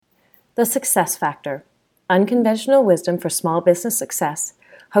The Success Factor, Unconventional Wisdom for Small Business Success,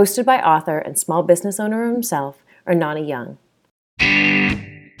 hosted by author and small business owner himself, Ernani Young.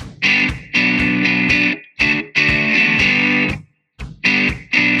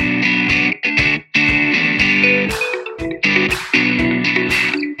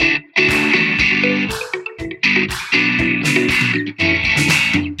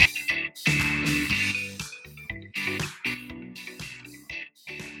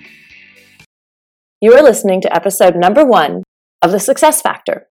 You are listening to episode number 1 of The Success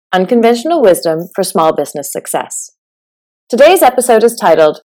Factor, Unconventional Wisdom for Small Business Success. Today's episode is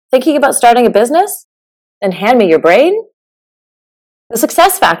titled, Thinking About Starting a Business? Then Hand Me Your Brain? The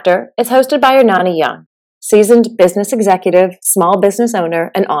Success Factor is hosted by Ernani Young, seasoned business executive, small business owner,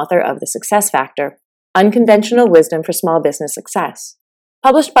 and author of The Success Factor, Unconventional Wisdom for Small Business Success.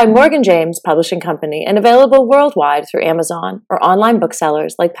 Published by Morgan James Publishing Company and available worldwide through Amazon or online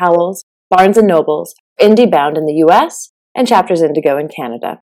booksellers like Powell's, Barnes & Noble's, IndieBound in the US, and Chapters Indigo in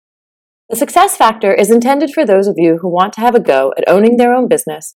Canada. The Success Factor is intended for those of you who want to have a go at owning their own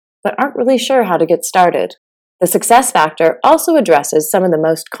business, but aren't really sure how to get started. The Success Factor also addresses some of the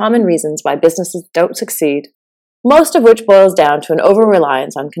most common reasons why businesses don't succeed, most of which boils down to an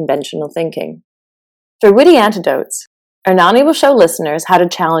over-reliance on conventional thinking. Through witty anecdotes, Ernani will show listeners how to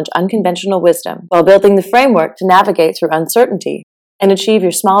challenge unconventional wisdom while building the framework to navigate through uncertainty and achieve your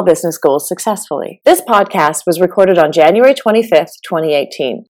small business goals successfully. This podcast was recorded on January 25th,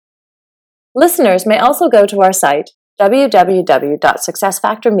 2018. Listeners may also go to our site,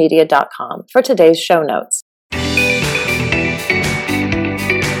 www.successfactormedia.com, for today's show notes.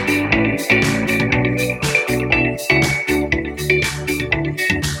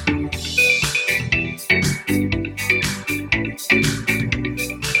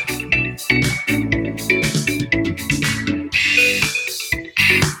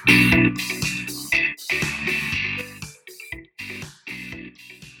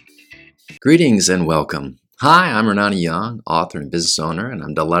 Greetings and welcome. Hi, I'm Ernani Young, author and business owner, and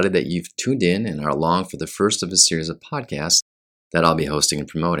I'm delighted that you've tuned in and are along for the first of a series of podcasts that I'll be hosting and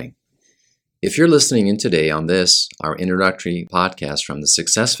promoting. If you're listening in today on this, our introductory podcast from The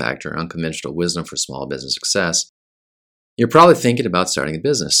Success Factor, Unconventional Wisdom for Small Business Success, you're probably thinking about starting a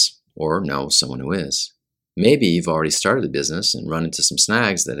business, or know someone who is. Maybe you've already started a business and run into some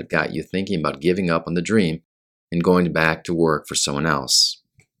snags that have got you thinking about giving up on the dream and going back to work for someone else.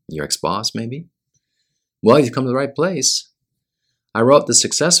 Your ex-boss, maybe? Well, you've come to the right place. I wrote The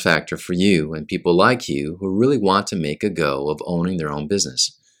Success Factor for you and people like you who really want to make a go of owning their own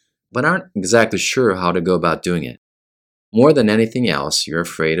business, but aren't exactly sure how to go about doing it. More than anything else, you're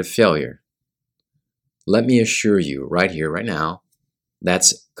afraid of failure. Let me assure you right here, right now,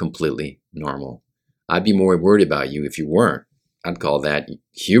 that's completely normal. I'd be more worried about you if you weren't. I'd call that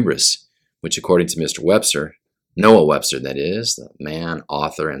hubris, which according to Mr. Webster, Noah Webster, that is, the man,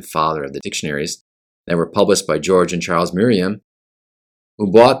 author, and father of the dictionaries that were published by George and Charles Merriam,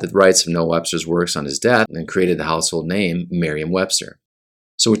 who bought the rights of Noah Webster's works on his death and created the household name Merriam-Webster.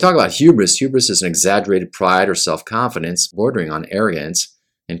 So we talk about hubris. Hubris is an exaggerated pride or self-confidence bordering on arrogance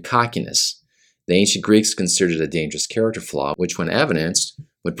and cockiness. The ancient Greeks considered it a dangerous character flaw, which when evidenced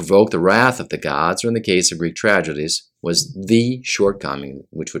would provoke the wrath of the gods, or in the case of Greek tragedies, was the shortcoming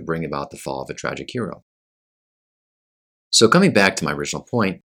which would bring about the fall of a tragic hero. So coming back to my original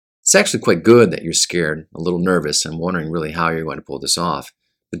point, it's actually quite good that you're scared, a little nervous, and wondering really how you're going to pull this off.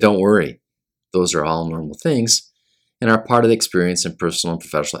 But don't worry, those are all normal things and are part of the experience and personal and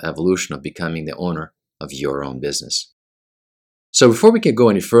professional evolution of becoming the owner of your own business. So before we can go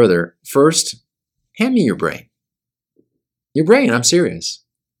any further, first, hand me your brain. Your brain, I'm serious.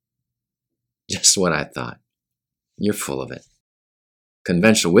 Just what I thought. You're full of it.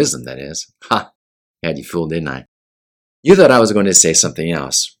 Conventional wisdom, that is. Ha! Had you fooled, didn't I? You thought I was going to say something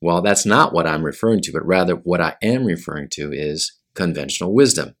else. Well, that's not what I'm referring to, but rather what I am referring to is conventional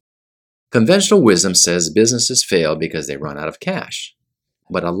wisdom. Conventional wisdom says businesses fail because they run out of cash.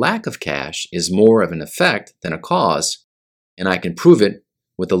 But a lack of cash is more of an effect than a cause, and I can prove it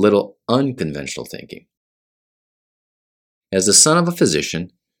with a little unconventional thinking. As the son of a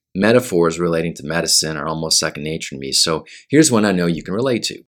physician, metaphors relating to medicine are almost second nature to me, so here's one I know you can relate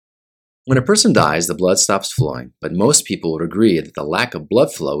to. When a person dies, the blood stops flowing, but most people would agree that the lack of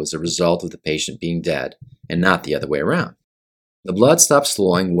blood flow is a result of the patient being dead and not the other way around. The blood stops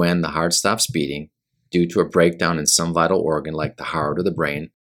flowing when the heart stops beating due to a breakdown in some vital organ like the heart or the brain,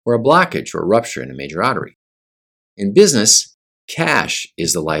 or a blockage or a rupture in a major artery. In business, cash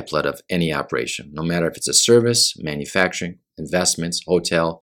is the lifeblood of any operation, no matter if it's a service, manufacturing, investments,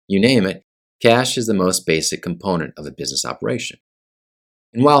 hotel, you name it, cash is the most basic component of a business operation.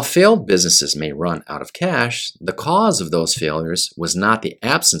 And while failed businesses may run out of cash, the cause of those failures was not the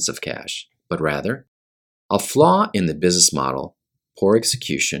absence of cash, but rather a flaw in the business model, poor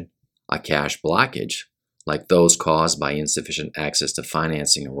execution, a cash blockage, like those caused by insufficient access to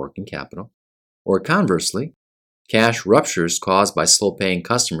financing or working capital, or conversely, cash ruptures caused by slow-paying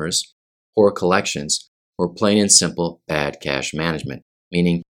customers, poor collections, or plain and simple bad cash management,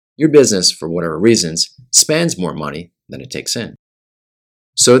 meaning your business, for whatever reasons, spends more money than it takes in.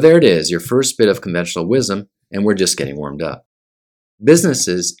 So there it is, your first bit of conventional wisdom, and we're just getting warmed up.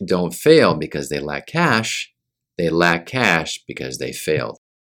 Businesses don't fail because they lack cash because they failed.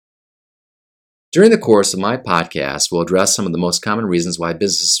 During the course of my podcast, we'll address some of the most common reasons why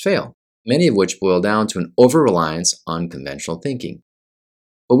businesses fail, many of which boil down to an over-reliance on conventional thinking.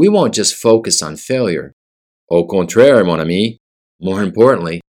 But we won't just focus on failure. Au contraire, mon ami. More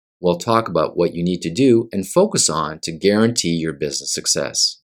importantly, we'll talk about what you need to do and focus on to guarantee your business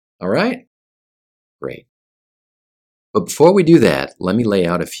success. All right? Great. But before we do that, let me lay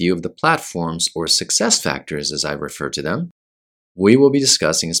out a few of the platforms or success factors, as I refer to them, we will be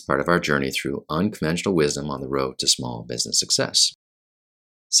discussing as part of our journey through unconventional wisdom on the road to small business success.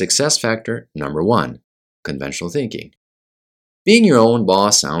 Success factor number 1, conventional thinking. Being your own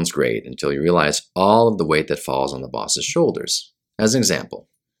boss sounds great until you realize all of the weight that falls on the boss's shoulders. As an example,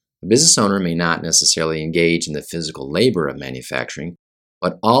 a business owner may not necessarily engage in the physical labor of manufacturing,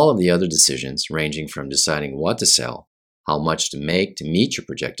 but all of the other decisions ranging from deciding what to sell, how much to make to meet your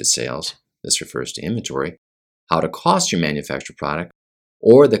projected sales, this refers to inventory, how to cost your manufactured product,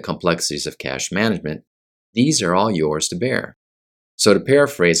 or the complexities of cash management, these are all yours to bear. So to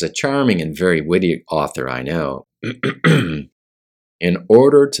paraphrase a charming and very witty author I know, in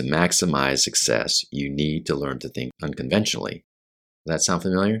order to maximize success, you need to learn to think unconventionally. Does that sound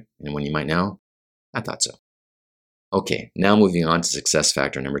familiar? Anyone you might know? I thought so. Okay, now moving on to success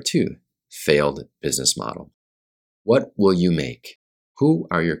factor number 2, failed business model. What will you make? Who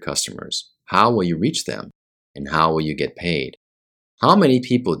are your customers? How will you reach them? And how will you get paid? How many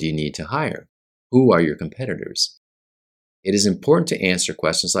people do you need to hire? Who are your competitors? It is important to answer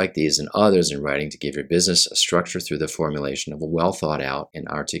questions like these and others in writing to give your business a structure through the formulation of a well thought out and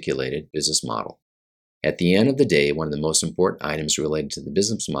articulated business model. At the end of the day, one of the most important items related to the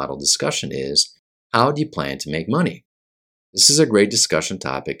business model discussion is, how do you plan to make money? This is a great discussion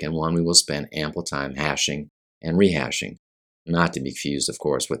topic and one we will spend ample time hashing and rehashing, not to be confused, of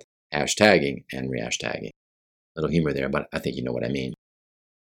course, with hashtagging and rehashtagging. Little humor there, but I think you know what I mean.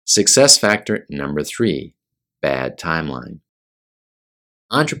 Success factor number 3, bad timeline.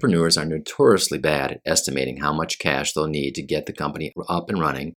 Entrepreneurs are notoriously bad at estimating how much cash they'll need to get the company up and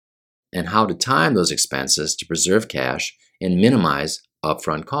running and how to time those expenses to preserve cash and minimize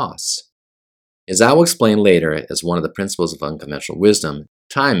upfront costs. As I will explain later, as one of the principles of unconventional wisdom,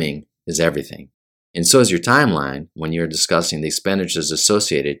 timing is everything. And so is your timeline when you're discussing the expenditures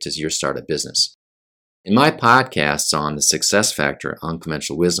associated to your startup business. In my podcasts on the success factor,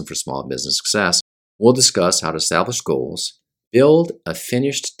 unconventional wisdom for small business success, we'll discuss how to establish goals, build a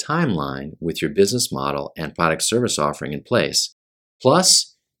finished timeline with your business model and product service offering in place.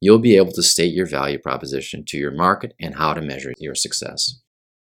 Plus, you'll be able to state your value proposition to your market and how to measure your success.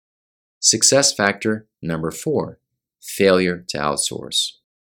 Success factor number 4, failure to outsource.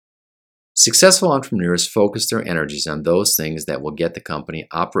 Successful entrepreneurs focus their energies on those things that will get the company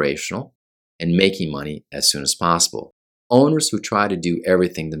operational and making money as soon as possible. Owners who try to do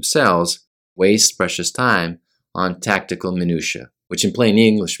everything themselves waste precious time on tactical minutia, which in plain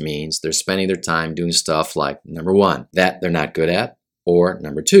English means they're spending their time doing stuff like, number 1, that they're not good at, or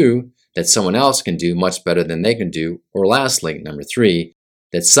number 2, that someone else can do much better than they can do, or lastly, number 3,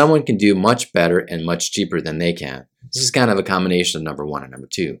 that someone can do much better and much cheaper than they can. This is kind of a combination of number 1 and number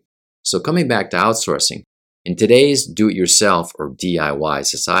 2. So coming back to outsourcing, in today's do-it-yourself or DIY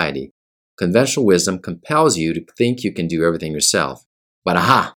society, conventional wisdom compels you to think you can do everything yourself. But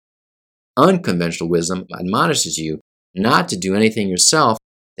aha! Unconventional wisdom admonishes you not to do anything yourself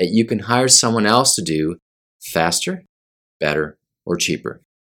that you can hire someone else to do faster, better, or cheaper.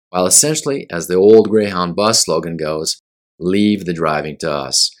 While essentially, as the old Greyhound bus slogan goes, leave the driving to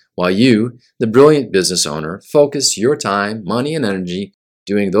us, while you, the brilliant business owner, focus your time, money, and energy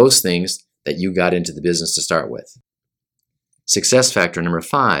doing those things that you got into the business to start with. Success factor number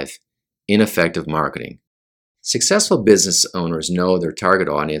 5, ineffective marketing. Successful business owners know their target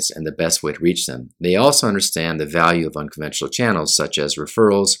audience and the best way to reach them. They also understand the value of unconventional channels such as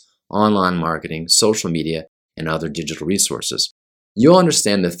referrals, online marketing, social media, and other digital resources. You'll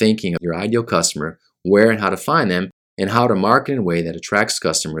understand the thinking of your ideal customer, where and how to find them, and how to market in a way that attracts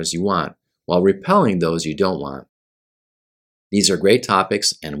customers you want, while repelling those you don't want. These are great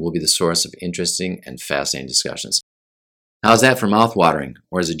topics and will be the source of interesting and fascinating discussions. How's that for mouthwatering?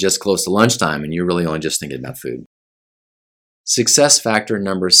 Or is it just close to lunchtime and you're really only just thinking about food? Success factor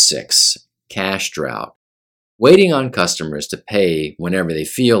number 6, cash drought. Waiting on customers to pay whenever they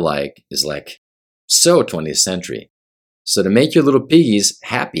feel like is like so 20th century. So to make your little piggies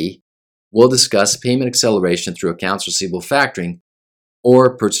happy, we'll discuss payment acceleration through accounts receivable factoring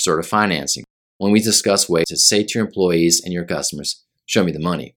or purchase order financing when we discuss ways to say to your employees and your customers, show me the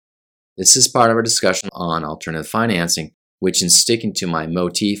money. This is part of our discussion on alternative financing, which, in sticking to my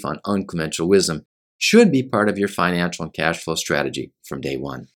motif on unconventional wisdom, should be part of your financial and cash flow strategy from day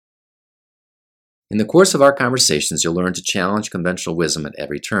one. In the course of our conversations, you'll learn to challenge conventional wisdom at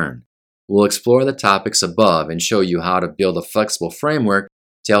every turn. We'll explore the topics above and show you how to build a flexible framework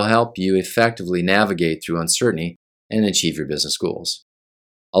to help you effectively navigate through uncertainty and achieve your business goals.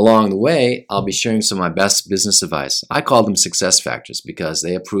 Along the way, I'll be sharing some of my best business advice. I call them success factors because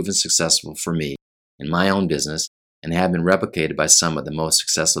they have proven successful for me in my own business and have been replicated by some of the most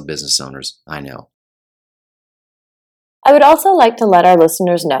successful business owners I know. I would also like to let our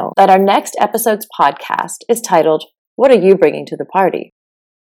listeners know that our next episode's podcast is titled, What Are You Bringing to the Party?,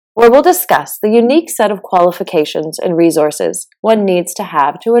 where we'll discuss the unique set of qualifications and resources one needs to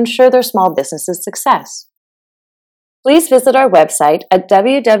have to ensure their small business's success. Please visit our website at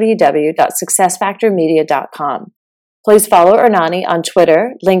www.successfactormedia.com. Please follow Ernani on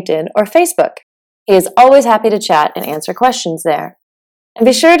Twitter, LinkedIn, or Facebook. He is always happy to chat and answer questions there. And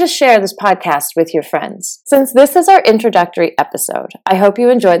be sure to share this podcast with your friends. Since this is our introductory episode, I hope you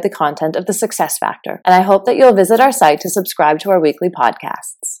enjoyed the content of The Success Factor, and I hope that you'll visit our site to subscribe to our weekly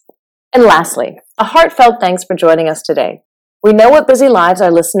podcasts. And lastly, a heartfelt thanks for joining us today. We know what busy lives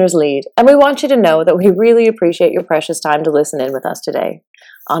our listeners lead, and we want you to know that we really appreciate your precious time to listen in with us today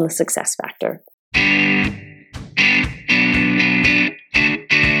on The Success Factor.